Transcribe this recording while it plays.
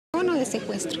de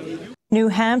secuestro. New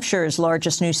Hampshire's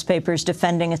largest newspaper is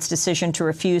defending its decision to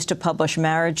refuse to publish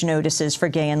marriage notices for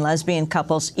gay and lesbian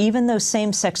couples, even though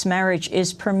same-sex marriage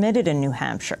is permitted in New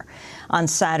Hampshire. On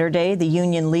Saturday, the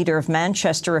union leader of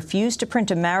Manchester refused to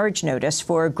print a marriage notice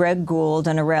for Greg Gould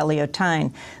and Aurelio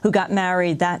Tine, who got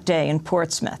married that day in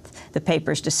Portsmouth. The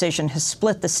paper's decision has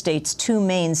split the state's two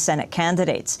main Senate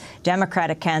candidates.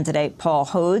 Democratic candidate Paul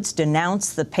Hodes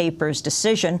denounced the paper's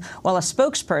decision, while a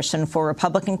spokesperson for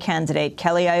Republican candidate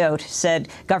Kelly Ayotte said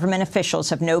government officials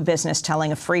have no business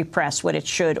telling a free press what it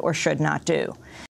should or should not do.